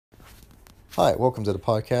Hi, welcome to the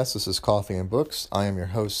podcast. This is Coffee and Books. I am your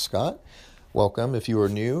host, Scott. Welcome. If you are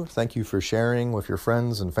new, thank you for sharing with your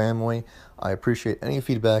friends and family. I appreciate any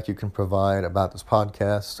feedback you can provide about this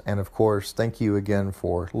podcast. And of course, thank you again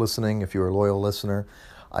for listening if you're a loyal listener.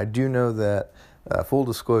 I do know that, full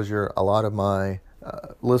disclosure, a lot of my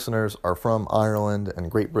listeners are from Ireland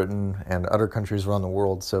and Great Britain and other countries around the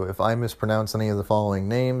world. So if I mispronounce any of the following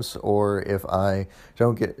names or if I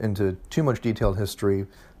don't get into too much detailed history,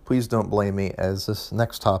 please don't blame me, as this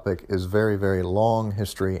next topic is very, very long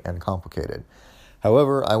history and complicated.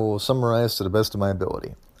 However, I will summarize to the best of my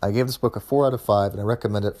ability. I gave this book a 4 out of 5, and I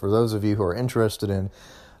recommend it for those of you who are interested in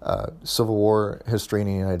Civil War history in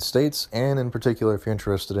the United States, and in particular if you're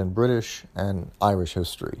interested in British and Irish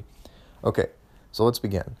history. Okay, so let's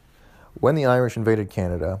begin. When the Irish invaded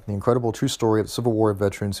Canada, the incredible true story of the Civil War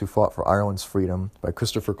veterans who fought for Ireland's freedom by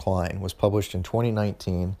Christopher Klein was published in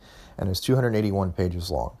 2019 and is 281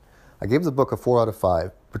 pages long. I gave the book a 4 out of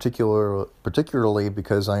 5, particularly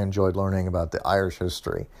because I enjoyed learning about the Irish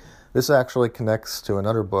history. This actually connects to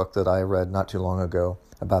another book that I read not too long ago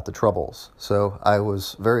about the Troubles. So I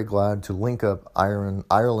was very glad to link up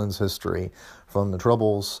Ireland's history from the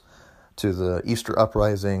Troubles to the Easter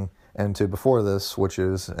Uprising and to before this, which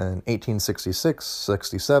is in 1866,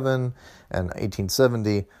 67, and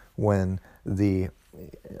 1870, when the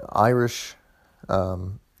Irish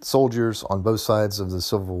soldiers on both sides of the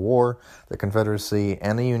Civil War, the Confederacy,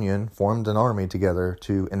 and the Union formed an army together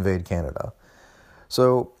to invade Canada.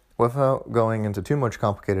 So, without going into too much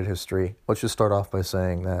complicated history, let's just start off by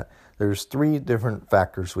saying that there's 3 different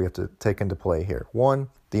factors we have to take into play here. 1,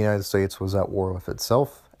 the United States was at war with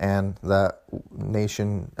itself, and that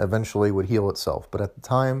nation eventually would heal itself. But at the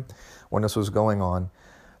time when this was going on,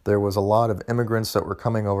 there was a lot of immigrants that were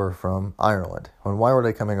coming over from Ireland. And why were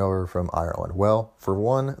they coming over from Ireland? Well, for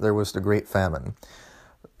one, there was the Great Famine.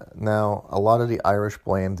 Now, a lot of the Irish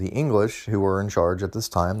blamed the English, who were in charge at this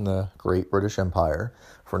time, the Great British Empire,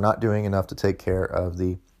 for not doing enough to take care of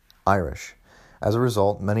the Irish. As a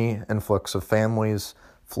result, many influx of families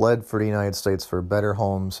fled for the United States for better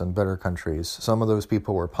homes and better countries. Some of those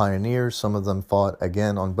people were pioneers. Some of them fought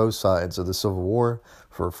again on both sides of the Civil War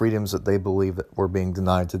for freedoms that they believed that were being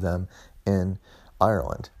denied to them in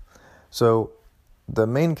Ireland. So the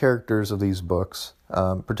main characters of these books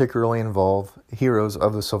particularly involve heroes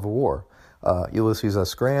of the Civil War. Ulysses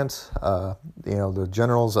S. Grant, the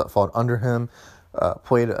generals that fought under him,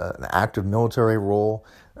 played an active military role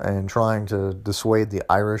in trying to dissuade the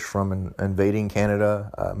Irish from invading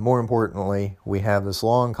Canada. More importantly, we have this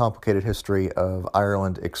long, complicated history of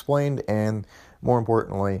Ireland explained, and more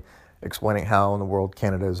importantly, explaining how in the world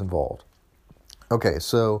Canada is involved. Okay,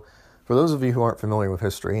 so for those of you who aren't familiar with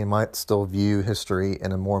history and might still view history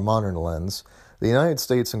in a more modern lens, the United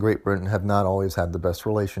States and Great Britain have not always had the best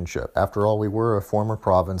relationship. After all, we were a former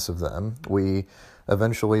province of them. We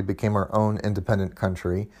eventually became our own independent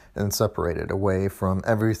country and separated away from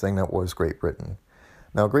everything that was Great Britain.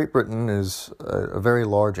 Now, Great Britain is a very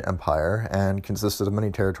large empire and consisted of many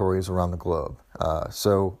territories around the globe.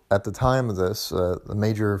 So at the time of this, the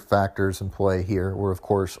major factors in play here were, of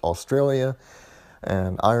course, Australia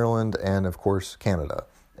and Ireland and, of course, Canada,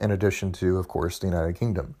 in addition to, of course, the United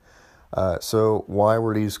Kingdom. So why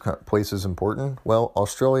were these places important? Well,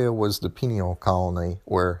 Australia was the penal colony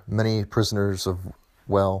where many prisoners of,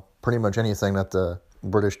 pretty much anything that the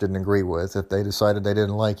British didn't agree with, if they decided they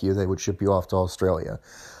didn't like you, they would ship you off to Australia.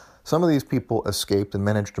 Some of these people escaped and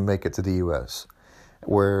managed to make it to the U.S.,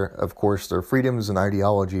 where, of course, their freedoms and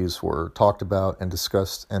ideologies were talked about and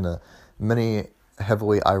discussed in many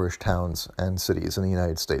heavily Irish towns and cities in the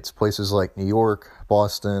United States. Places like New York,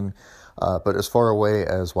 Boston, but as far away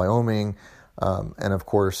as Wyoming, and of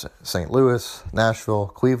course St. Louis, Nashville,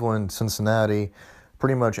 Cleveland, Cincinnati,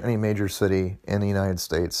 pretty much any major city in the United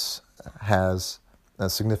States has a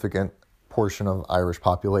significant portion of Irish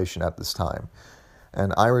population at this time.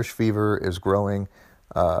 And Irish fever is growing.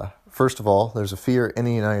 First of all, there's a fear in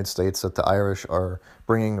the United States that the Irish are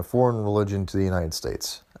bringing a foreign religion to the United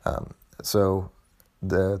States. So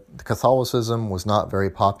the Catholicism was not very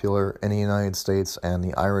popular in the United States, and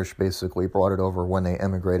the Irish basically brought it over when they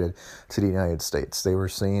emigrated to the United States. They were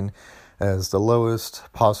seen as the lowest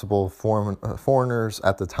possible foreigners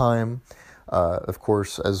at the time. Of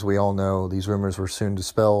course, as we all know, these rumors were soon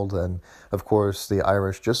dispelled, and of course the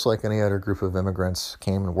Irish, just like any other group of immigrants,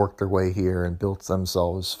 came and worked their way here and built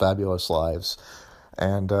themselves fabulous lives.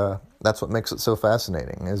 And that's what makes it so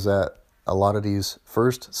fascinating, is that a lot of these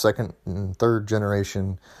first, second, and third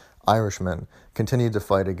generation Irishmen continued to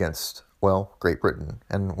fight against, Great Britain.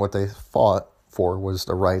 And what they fought for was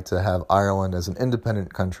the right to have Ireland as an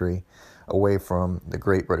independent country away from the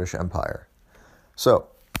Great British Empire. So,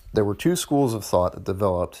 there were two schools of thought that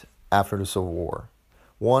developed after the Civil War.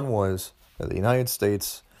 One was that the United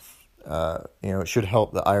States, should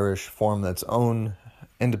help the Irish form its own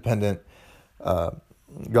independent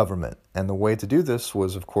government. And the way to do this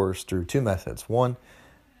was, of course, through two methods. One,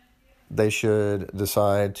 they should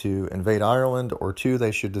decide to invade Ireland, or two,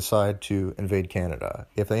 they should decide to invade Canada.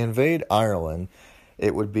 If they invade Ireland,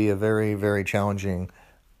 it would be a very, very challenging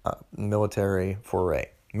military foray,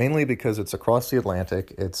 mainly because it's across the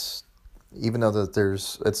Atlantic. Even though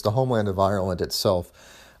it's the homeland of Ireland itself.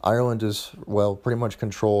 Ireland is, pretty much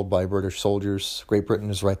controlled by British soldiers. Great Britain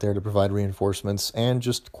is right there to provide reinforcements and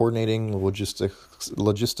just coordinating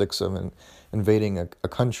logistics of invading a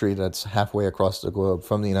country that's halfway across the globe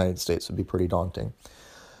from the United States would be pretty daunting.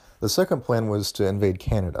 The second plan was to invade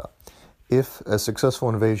Canada. If a successful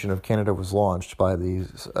invasion of Canada was launched by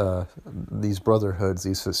these brotherhoods,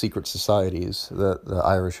 these secret societies that the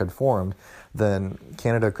Irish had formed, then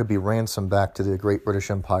Canada could be ransomed back to the Great British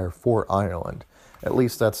Empire for Ireland. At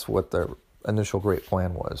least that's what their initial great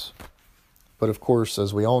plan was. But of course,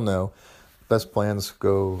 as we all know, best plans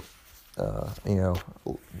go,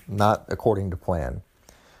 not according to plan.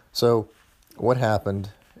 So what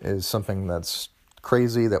happened is something that's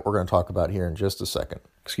crazy that we're going to talk about here in just a second.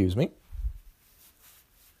 Excuse me.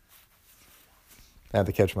 I had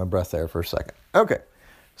to catch my breath there for a second. Okay,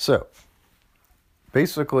 so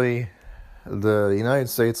basically, the United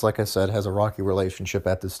States, like I said, has a rocky relationship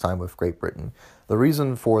at this time with Great Britain. The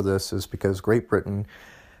reason for this is because Great Britain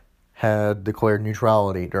had declared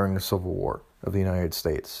neutrality during the Civil War of the United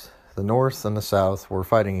States. The North and the South were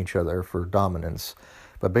fighting each other for dominance.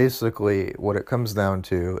 But basically, what it comes down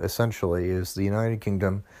to, essentially, is the United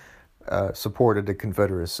Kingdom supported the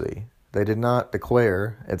Confederacy. They did not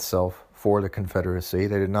declare itself for the Confederacy.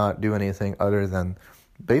 They did not do anything other than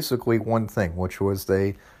basically one thing, which was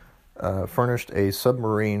they furnished a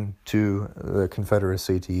submarine to the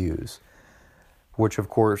Confederacy to use, which of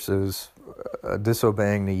course is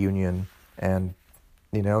disobeying the Union, and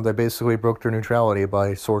they basically broke their neutrality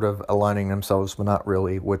by sort of aligning themselves, but not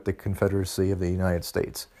really, with the Confederacy of the United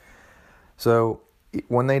States. So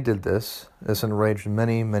when they did this enraged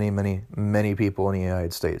many, many, many, many people in the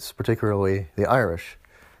United States, particularly the Irish,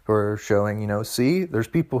 who are showing, see, there's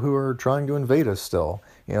people who are trying to invade us still.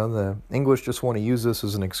 The English just want to use this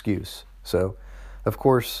as an excuse. So, of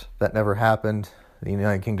course, that never happened. The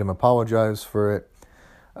United Kingdom apologized for it.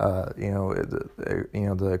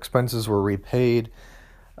 The expenses were repaid.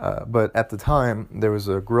 But at the time, there was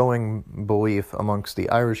a growing belief amongst the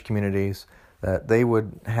Irish communities that they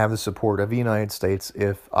would have the support of the United States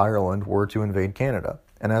if Ireland were to invade Canada.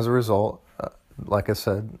 And as a result, like I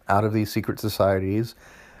said, out of these secret societies,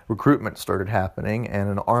 recruitment started happening, and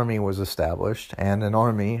an army was established, and an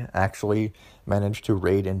army actually managed to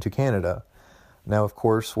raid into Canada. Now, of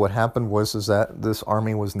course, what happened was that this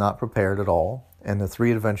army was not prepared at all in the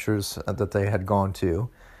three adventures that they had gone to,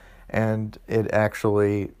 and it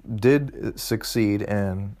actually did succeed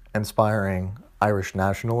in inspiring Irish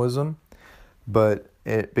nationalism, but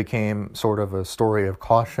it became sort of a story of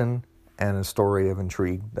caution and a story of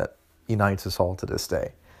intrigue that unites us all to this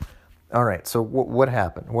day. All right, so what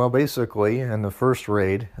happened? Well, basically, in the first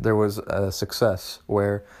raid, there was a success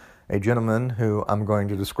where a gentleman who I'm going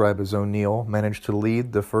to describe as O'Neill managed to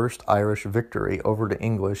lead the first Irish victory over the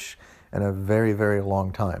English in a very, very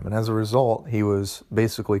long time. And as a result, he was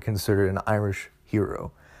basically considered an Irish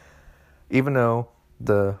hero. Even though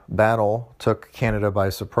the battle took Canada by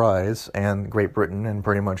surprise, and Great Britain and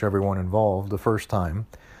pretty much everyone involved the first time,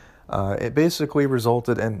 it basically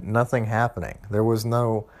resulted in nothing happening. There was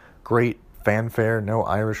no great fanfare, no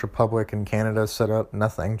Irish Republic in Canada set up,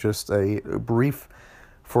 nothing, just a brief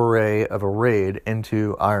foray of a raid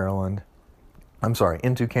into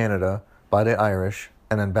Canada by the Irish,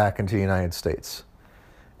 and then back into the United States.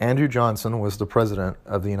 Andrew Johnson was the president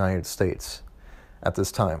of the United States at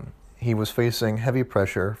this time. He was facing heavy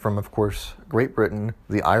pressure from, of course, Great Britain,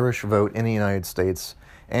 the Irish vote in the United States,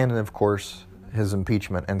 and, of course, his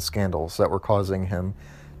impeachment and scandals that were causing him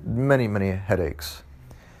many, many headaches.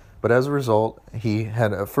 But as a result, he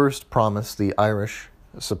had first promised the Irish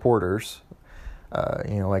supporters,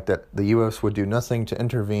 like that the U.S. would do nothing to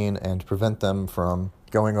intervene and prevent them from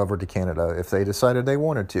going over to Canada. If they decided they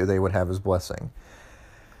wanted to, they would have his blessing.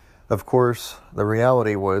 Of course, the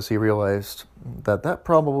reality was he realized that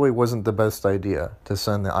probably wasn't the best idea to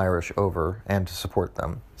send the Irish over and to support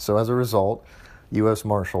them. So as a result, U.S.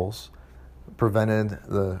 Marshals prevented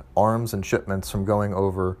the arms and shipments from going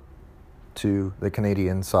over to the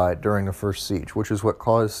Canadian side during the first siege, which is what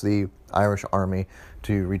caused the Irish army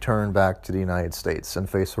to return back to the United States and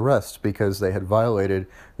face arrest because they had violated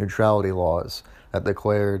neutrality laws that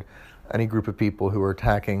declared any group of people who were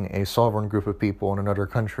attacking a sovereign group of people in another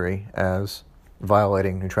country as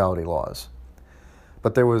violating neutrality laws.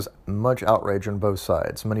 But there was much outrage on both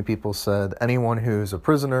sides. Many people said anyone who's a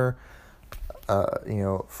prisoner,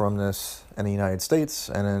 from this in the United States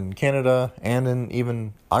and in Canada and in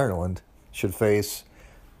even Ireland should face,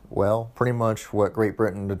 pretty much what Great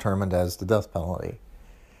Britain determined as the death penalty.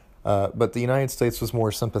 But the United States was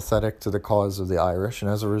more sympathetic to the cause of the Irish, and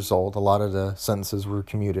as a result, a lot of the sentences were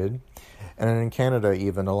commuted. And in Canada,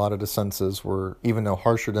 even, a lot of the sentences were, even though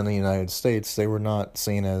harsher than the United States, they were not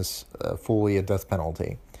seen as fully a death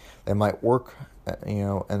penalty. They might work,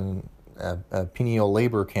 in a penal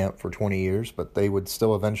labor camp for 20 years, but they would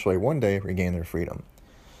still eventually one day regain their freedom.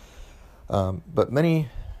 But many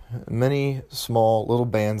small little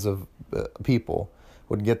bands of people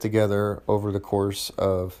would get together over the course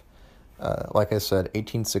of, like I said,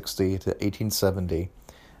 1860 to 1870,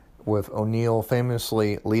 with O'Neill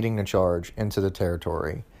famously leading the charge into the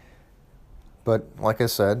territory. But like I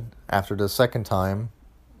said, after the second time,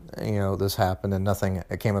 this happened and nothing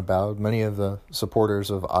came about, many of the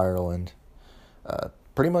supporters of Ireland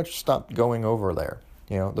pretty much stopped going over there.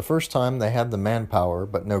 The first time they had the manpower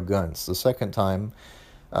but no guns. The second time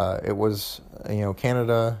it was,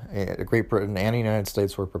 Canada, Great Britain, and the United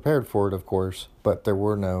States were prepared for it, of course, but there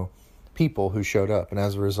were no people who showed up, and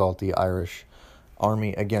as a result, the Irish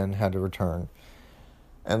army again had to return.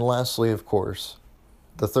 And lastly, of course,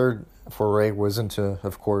 the third foray was into,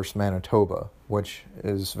 of course, Manitoba, which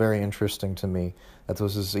is very interesting to me that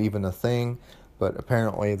this is even a thing, but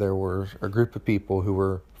apparently there were a group of people who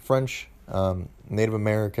were French, Native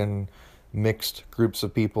American, mixed groups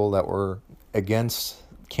of people that were against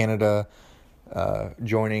Canada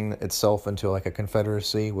joining itself into like a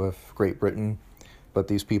confederacy with Great Britain, but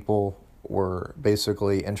these people were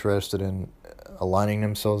basically interested in aligning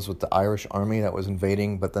themselves with the Irish army that was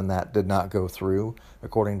invading, but then that did not go through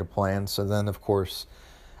according to plan. So then, of course,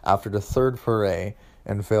 after the third foray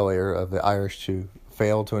and failure of the Irish to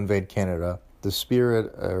fail to invade Canada, the spirit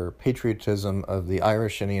or patriotism of the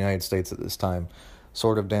Irish in the United States at this time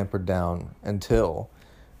sort of dampened down until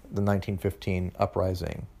the 1915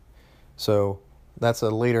 uprising. So that's a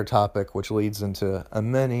later topic which leads into a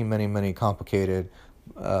many complicated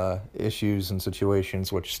issues and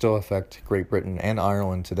situations which still affect Great Britain and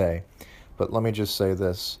Ireland today. But let me just say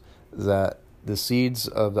this, that the seeds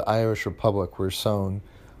of the Irish Republic were sown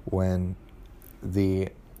when the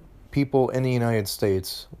people in the United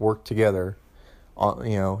States worked together,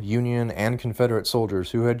 Union and Confederate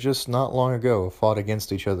soldiers who had just not long ago fought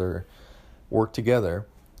against each other, worked together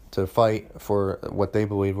to fight for what they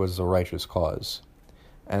believed was a righteous cause.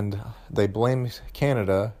 And they blamed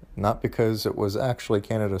Canada, not because it was actually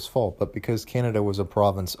Canada's fault, but because Canada was a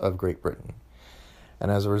province of Great Britain.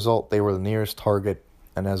 And as a result, they were the nearest target,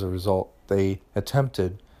 and as a result, they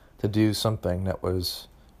attempted to do something that was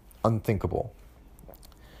unthinkable.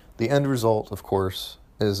 The end result, of course,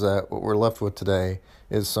 is that what we're left with today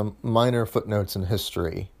is some minor footnotes in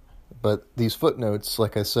history. But these footnotes,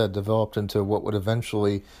 like I said, developed into what would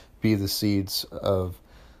eventually be the seeds of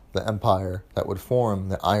the empire that would form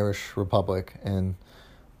the Irish Republic in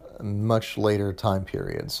much later time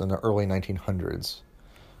periods, in the early 1900s.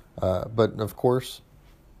 But of course,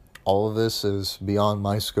 all of this is beyond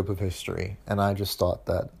my scope of history, and I just thought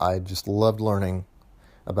that I just loved learning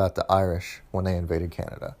about the Irish when they invaded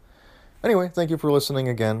Canada. Anyway, thank you for listening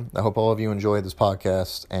again. I hope all of you enjoyed this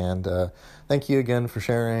podcast, and thank you again for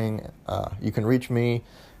sharing. You can reach me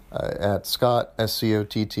at Scott,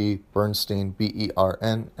 SCOTT, Bernstein,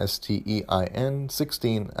 BERNSTEIN,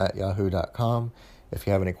 16 at yahoo.com. If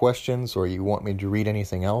you have any questions or you want me to read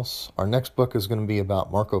anything else, our next book is going to be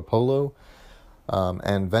about Marco Polo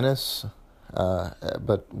and Venice,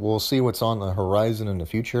 but we'll see what's on the horizon in the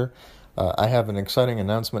future. I have an exciting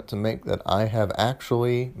announcement to make that I have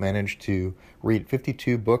actually managed to read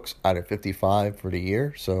 52 books out of 55 for the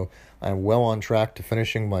year, so I'm well on track to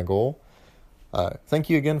finishing my goal. Thank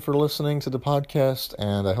you again for listening to the podcast,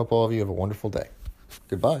 and I hope all of you have a wonderful day.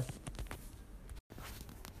 Goodbye.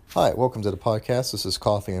 Hi, welcome to the podcast. This is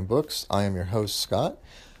Coffee and Books. I am your host, Scott.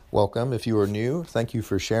 Welcome. If you are new, thank you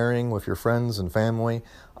for sharing with your friends and family.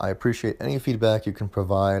 I appreciate any feedback you can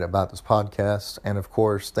provide about this podcast. And of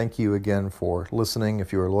course, thank you again for listening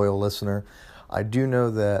if you're a loyal listener. I do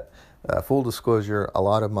know that, full disclosure, a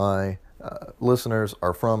lot of my listeners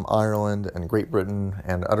are from Ireland and Great Britain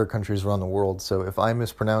and other countries around the world. So if I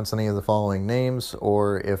mispronounce any of the following names,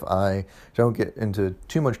 or if I don't get into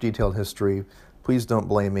too much detailed history, please don't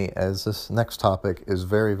blame me, as this next topic is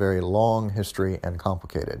very, very long history and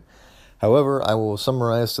complicated. However, I will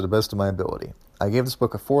summarize to the best of my ability. I gave this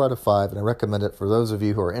book a 4 out of 5, and I recommend it for those of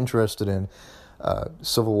you who are interested in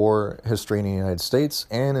Civil War history in the United States,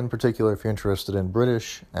 and in particular if you're interested in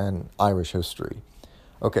British and Irish history.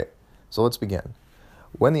 Okay, so let's begin.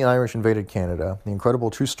 When the Irish invaded Canada, the incredible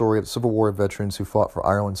true story of the Civil War veterans who fought for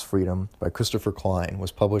Ireland's freedom by Christopher Klein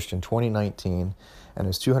was published in 2019 and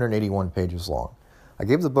is 281 pages long. I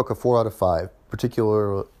gave the book a 4 out of 5,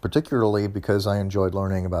 particularly because I enjoyed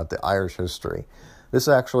learning about the Irish history. This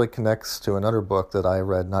actually connects to another book that I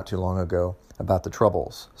read not too long ago about the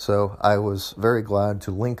Troubles. So I was very glad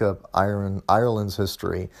to link up Ireland's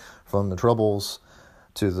history from the Troubles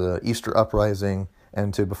to the Easter Uprising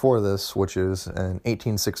and to before this, which is in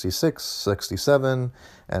 1866, 67,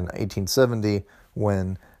 and 1870,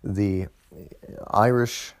 when the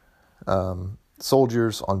Irish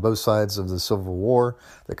soldiers on both sides of the Civil War,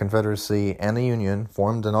 the Confederacy, and the Union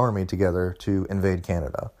formed an army together to invade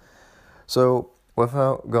Canada. So,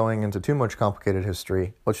 without going into too much complicated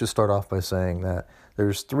history, let's just start off by saying that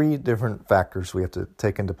there's 3 different factors we have to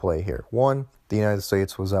take into play here. 1, the United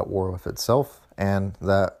States was at war with itself, and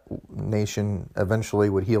that nation eventually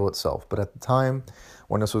would heal itself. But at the time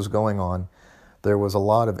when this was going on, there was a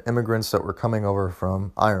lot of immigrants that were coming over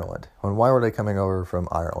from Ireland. And why were they coming over from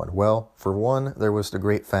Ireland? Well, for one, there was the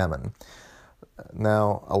Great Famine.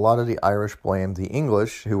 Now, a lot of the Irish blamed the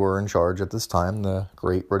English, who were in charge at this time, the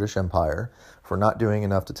Great British Empire, for not doing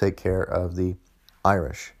enough to take care of the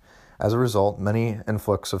Irish. As a result, many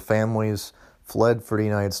influx of families fled for the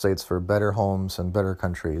United States for better homes and better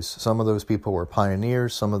countries. Some of those people were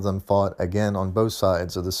pioneers. Some of them fought, again, on both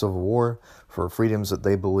sides of the Civil War for freedoms that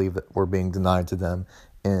they believed were being denied to them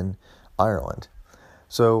in Ireland.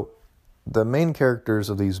 So the main characters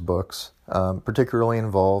of these books particularly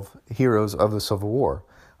involve heroes of the Civil War.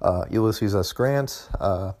 Ulysses S. Grant,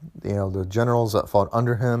 the generals that fought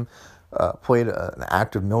under him, played an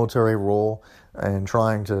active military role in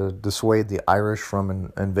trying to dissuade the Irish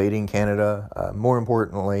from invading Canada. More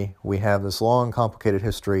importantly, we have this long, complicated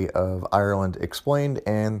history of Ireland explained,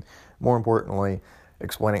 and more importantly,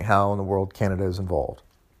 explaining how in the world Canada is involved.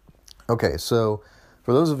 Okay, so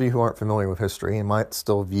for those of you who aren't familiar with history and might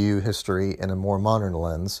still view history in a more modern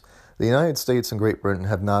lens, the United States and Great Britain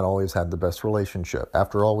have not always had the best relationship.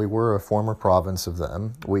 After all, we were a former province of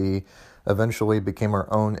them. We eventually became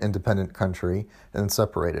our own independent country and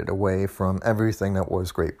separated away from everything that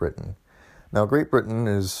was Great Britain. Now, Great Britain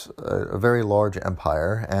is a very large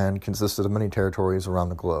empire and consisted of many territories around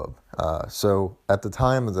the globe. So at the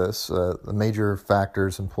time of this, the major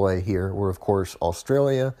factors in play here were, of course,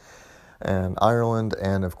 Australia and Ireland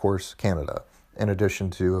and, of course, Canada, in addition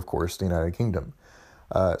to, of course, the United Kingdom.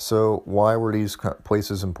 So why were these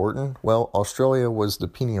places important? Well, Australia was the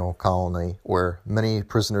penal colony where many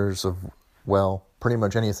prisoners of, pretty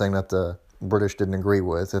much anything that the British didn't agree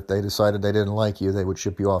with, if they decided they didn't like you, they would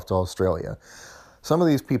ship you off to Australia. Some of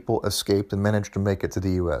these people escaped and managed to make it to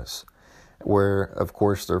the U.S., where, of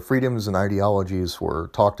course, their freedoms and ideologies were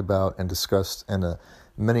talked about and discussed in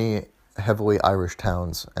many heavily Irish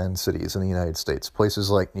towns and cities in the United States. Places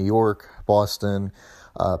like New York, Boston,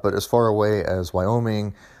 but as far away as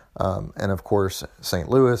Wyoming, and of course St.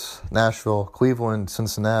 Louis, Nashville, Cleveland,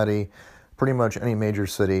 Cincinnati, pretty much any major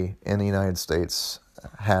city in the United States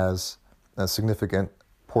has a significant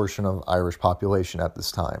portion of Irish population at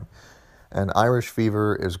this time. And Irish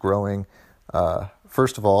fever is growing.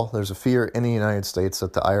 First of all, there's a fear in the United States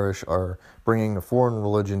that the Irish are bringing a foreign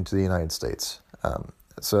religion to the United States.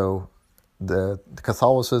 So the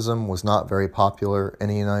Catholicism was not very popular in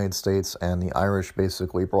the United States, and the Irish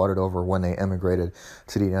basically brought it over when they emigrated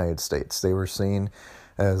to the United States. They were seen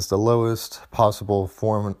as the lowest possible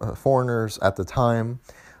foreigners at the time.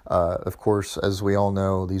 Of course, as we all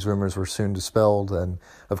know, these rumors were soon dispelled, and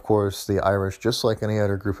of course the Irish, just like any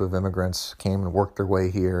other group of immigrants, came and worked their way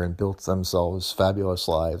here and built themselves fabulous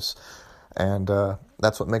lives. And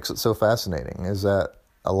that's what makes it so fascinating, is that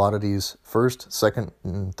a lot of these first, second,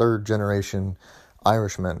 and third generation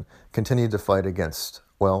Irishmen continued to fight against,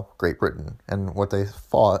 Great Britain. And what they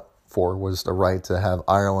fought for was the right to have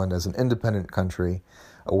Ireland as an independent country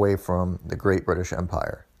away from the Great British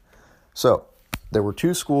Empire. So, there were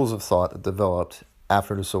 2 schools of thought that developed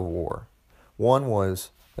after the Civil War. One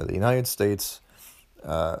was that the United States,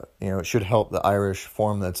 should help the Irish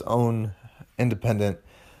form its own independent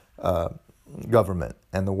government.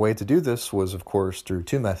 And the way to do this was, of course, through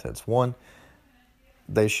 2 methods. 1,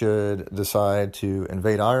 they should decide to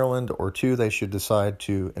invade Ireland, or 2, they should decide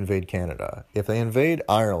to invade Canada. If they invade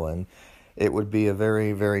Ireland, it would be a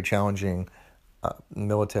very, very challenging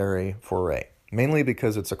military foray, mainly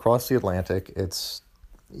because it's across the Atlantic.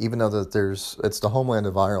 Even though it's the homeland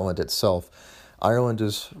of Ireland itself, Ireland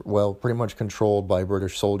is, well, pretty much controlled by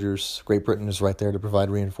British soldiers. Great Britain is right there to provide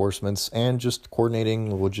reinforcements and just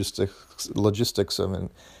coordinating logistics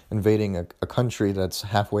of invading a country that's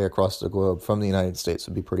halfway across the globe from the United States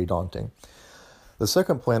would be pretty daunting. The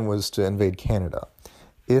second plan was to invade Canada.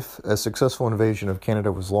 If a successful invasion of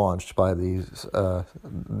Canada was launched by these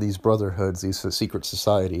brotherhoods, these secret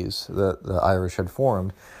societies that the Irish had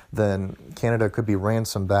formed, then Canada could be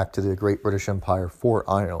ransomed back to the Great British Empire for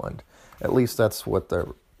Ireland. At least that's what their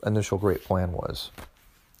initial great plan was.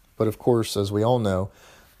 But of course, as we all know,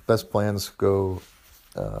 best plans go,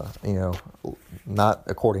 not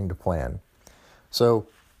according to plan. So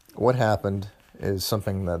what happened is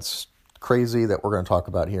something that's crazy that we're going to talk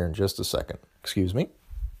about here in just a second. Excuse me.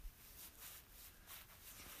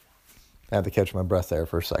 I had to catch my breath there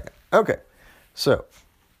for a second. Okay, so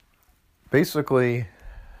basically,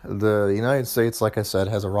 the United States, like I said,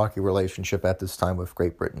 has a rocky relationship at this time with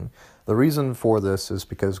Great Britain. The reason for this is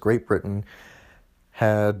because Great Britain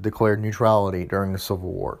had declared neutrality during the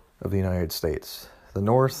Civil War of the United States. The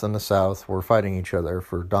North and the South were fighting each other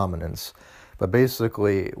for dominance. But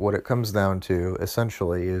basically, what it comes down to,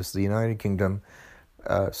 essentially, is the United Kingdom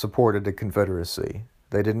supported the Confederacy.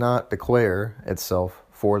 They did not declare itself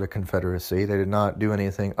for the Confederacy. They did not do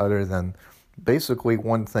anything other than basically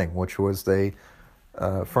one thing, which was they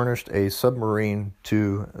furnished a submarine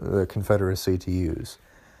to the Confederacy to use,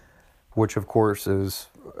 which of course is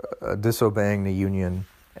disobeying the Union,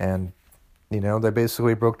 and they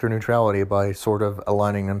basically broke their neutrality by sort of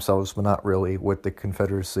aligning themselves, but not really, with the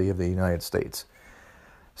Confederacy of the United States.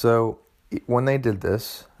 So when they did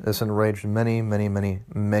this enraged many, many, many,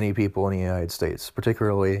 many people in the United States,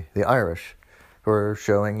 particularly the Irish, who are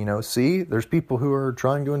showing, see, there's people who are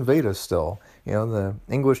trying to invade us still. The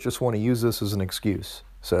English just want to use this as an excuse.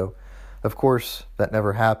 So, of course, that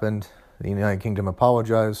never happened. The United Kingdom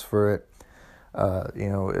apologized for it.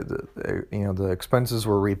 The expenses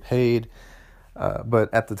were repaid.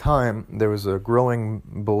 But at the time, there was a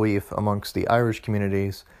growing belief amongst the Irish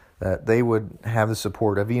communities that they would have the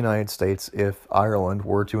support of the United States if Ireland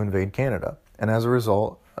were to invade Canada. And as a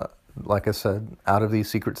result, like I said, out of these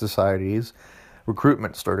secret societies,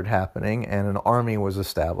 recruitment started happening, and an army was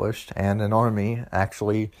established, and an army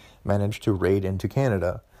actually managed to raid into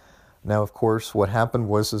Canada. Now, of course, what happened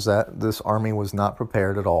was that this army was not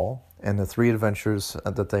prepared at all in the 3 adventures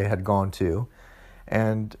that they had gone to,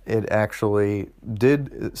 and it actually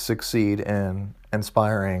did succeed in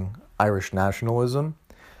inspiring Irish nationalism,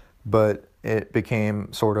 but it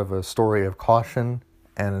became sort of a story of caution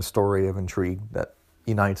and a story of intrigue that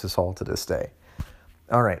unites us all to this day.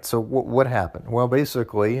 All right, so what happened? Well,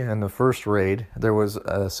 basically, in the first raid, there was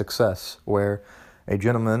a success where a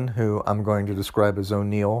gentleman who I'm going to describe as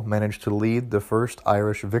O'Neill managed to lead the first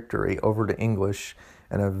Irish victory over the English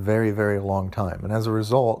in a very, very long time. And as a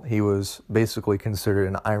result, he was basically considered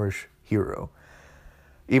an Irish hero.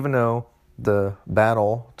 Even though the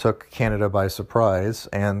battle took Canada by surprise,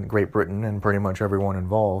 and Great Britain and pretty much everyone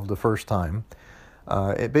involved the first time,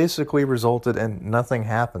 it basically resulted in nothing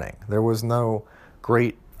happening. There was no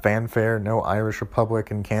great fanfare, no Irish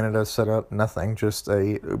Republic in Canada set up, nothing, just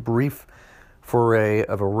a brief foray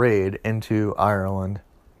of a raid into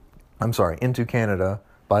Canada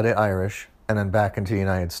by the Irish, and then back into the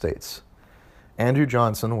United States. Andrew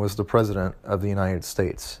Johnson was the president of the United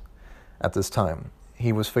States at this time.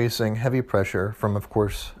 He was facing heavy pressure from, of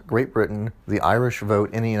course, Great Britain, the Irish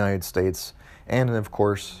vote in the United States, and, of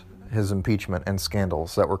course, his impeachment and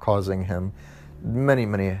scandals that were causing him many,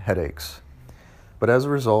 many headaches. But as a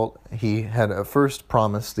result, he had first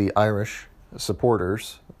promised the Irish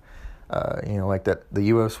supporters, like that the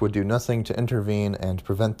U.S. would do nothing to intervene and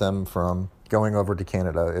prevent them from going over to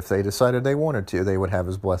Canada. If they decided they wanted to, they would have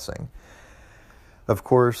his blessing. Of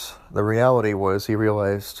course, the reality was he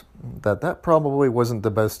realized that probably wasn't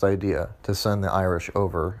the best idea to send the Irish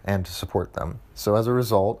over and to support them. So as a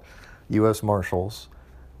result, U.S. Marshals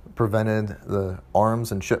prevented the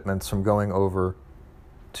arms and shipments from going over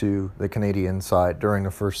to the Canadian side during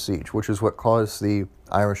the first siege, which is what caused the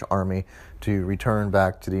Irish army to return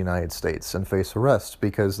back to the United States and face arrest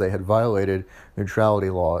because they had violated neutrality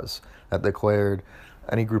laws that declared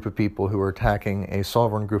any group of people who were attacking a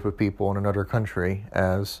sovereign group of people in another country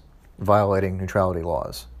as violating neutrality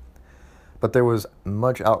laws. But there was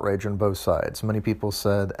much outrage on both sides. Many people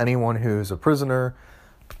said anyone who's a prisoner,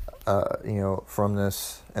 from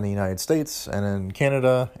this in the United States and in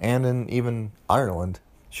Canada and in even Ireland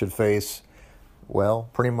should face, well,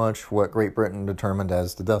 pretty much what Great Britain determined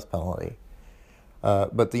as the death penalty.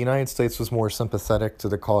 But the United States was more sympathetic to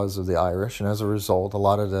the cause of the Irish, and as a result, a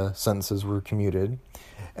lot of the sentences were commuted.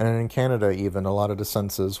 And in Canada, even, a lot of the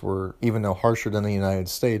sentences were, even though harsher than the United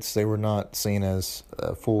States, they were not seen as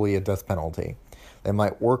fully a death penalty. They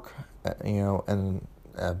might work, in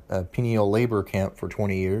a penal labor camp for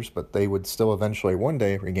 20 years, but they would still eventually one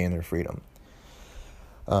day regain their freedom.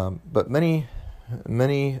 But many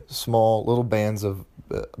small little bands of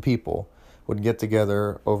people would get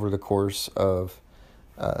together over the course of,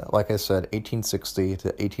 like I said, 1860 to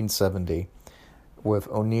 1870, with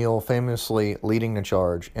O'Neill famously leading the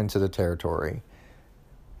charge into the territory.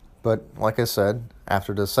 But like I said,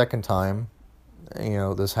 after the second time,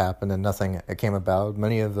 this happened and nothing came about,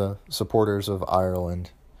 many of the supporters of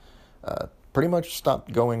Ireland pretty much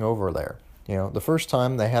stopped going over there. The first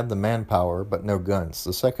time they had the manpower but no guns.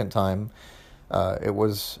 The second time, it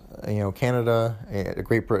was, Canada,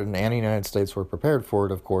 Great Britain, and the United States were prepared for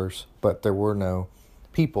it, of course, but there were no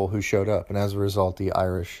people who showed up, and as a result, the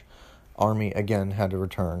Irish army again had to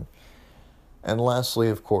return. And lastly,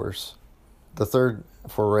 of course, the third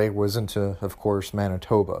foray was into, of course,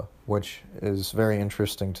 Manitoba, which is very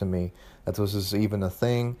interesting to me that this is even a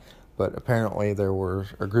thing, but apparently there were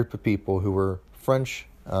a group of people who were French,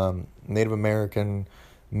 Native American,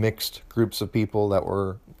 mixed groups of people that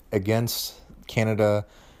were against Canada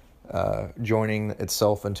joining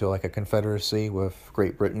itself into like a confederacy with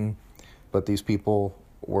Great Britain, but these people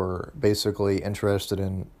were basically interested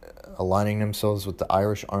in aligning themselves with the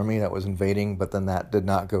Irish army that was invading, but then that did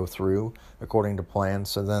not go through according to plan.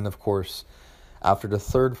 So then, of course, after the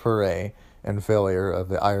third foray and failure of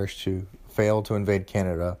the Irish to fail to invade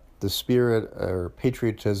Canada, the spirit or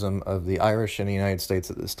patriotism of the Irish in the United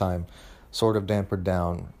States at this time sort of dampened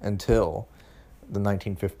down until the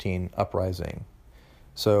 1915 uprising.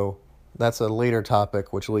 So that's a later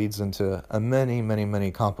topic which leads into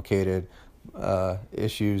many complicated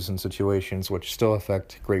issues and situations which still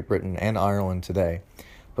affect Great Britain and Ireland today.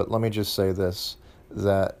 But let me just say this,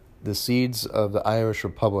 that the seeds of the Irish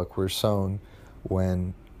Republic were sown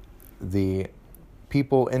when the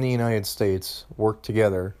people in the United States worked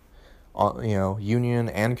together, Union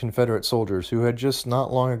and Confederate soldiers who had just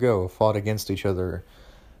not long ago fought against each other,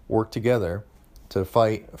 worked together to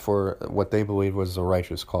fight for what they believed was a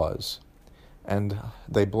righteous cause. And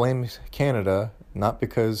they blamed Canada, not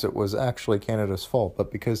because it was actually Canada's fault,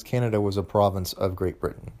 but because Canada was a province of Great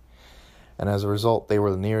Britain. And as a result, they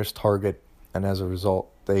were the nearest target, and as a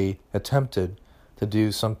result, they attempted to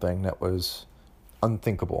do something that was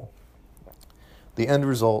unthinkable. The end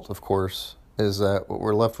result, of course, is that what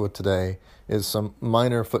we're left with today is some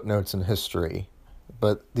minor footnotes in history.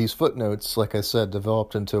 But these footnotes, like I said,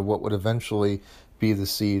 developed into what would eventually be the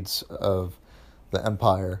seeds of the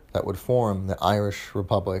empire that would form the Irish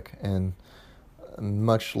Republic in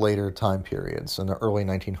much later time periods, in the early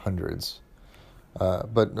 1900s.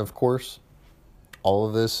 But of course, all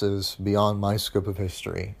of this is beyond my scope of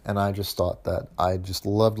history, and I just thought that I just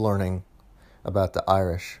loved learning about the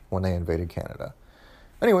Irish when they invaded Canada.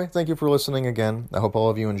 Anyway, thank you for listening again. I hope all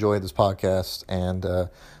of you enjoyed this podcast, and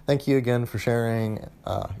thank you again for sharing.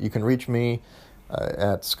 You can reach me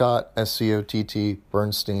at Scott, S-C-O-T-T,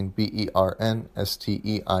 Bernstein, B-E-R-N-S-T-E-I-N,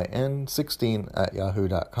 16 at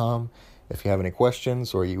yahoo.com. If you have any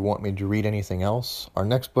questions or you want me to read anything else, our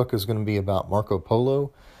next book is going to be about Marco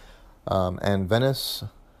Polo and Venice,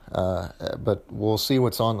 but we'll see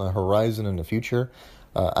what's on the horizon in the future.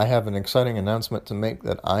 I have an exciting announcement to make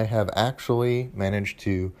that I have actually managed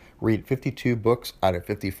to read 52 books out of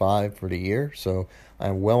 55 for the year, so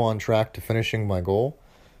I'm well on track to finishing my goal.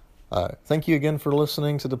 Thank you again for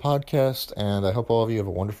listening to the podcast, and I hope all of you have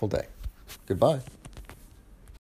a wonderful day. Goodbye.